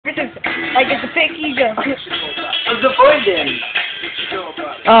I get the pick, you go. What's the point then?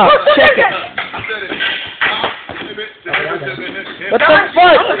 Oh, check it. What the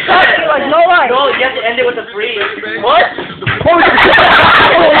fuck? Like, no lie. No, you have to end it with a freeze. What? Holy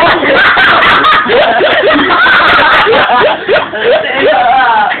shit!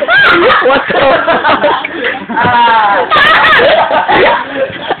 What the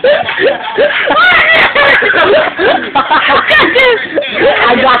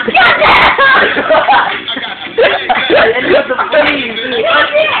I got this! End it with a freeze.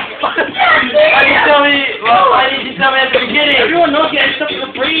 Why did you tell me? Well, why did you tell me at the beginning? Everyone knows you end stuff with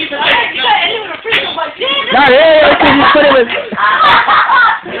a freeze. You gotta end it with a freeze. I'm like, damn. Not really, because you put it with...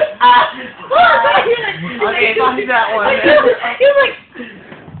 Okay, fuck that one. You're like,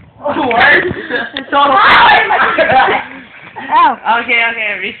 What? It's all ow. Okay,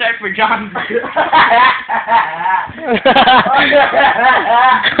 restart for John. What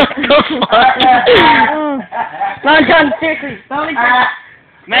the fuck? No, John, seriously.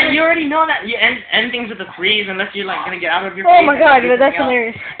 Man, you already know that you end things with a freeze unless you're like gonna get out of your Oh face my and god, do but that's something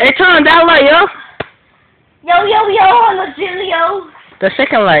else. hilarious. Hey, turn on that light, yo. Yo, on the Julio. The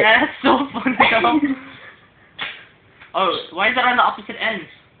second light. Man, that's so funny, though. Oh, why is that on the opposite ends?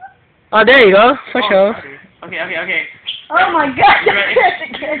 Oh, there you go, for sure. Okay. Oh my god, You ready? that's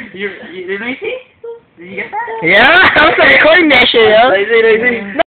again. Let me see. Did you get that? Yeah, I'm recording that shit, yo. Let me see.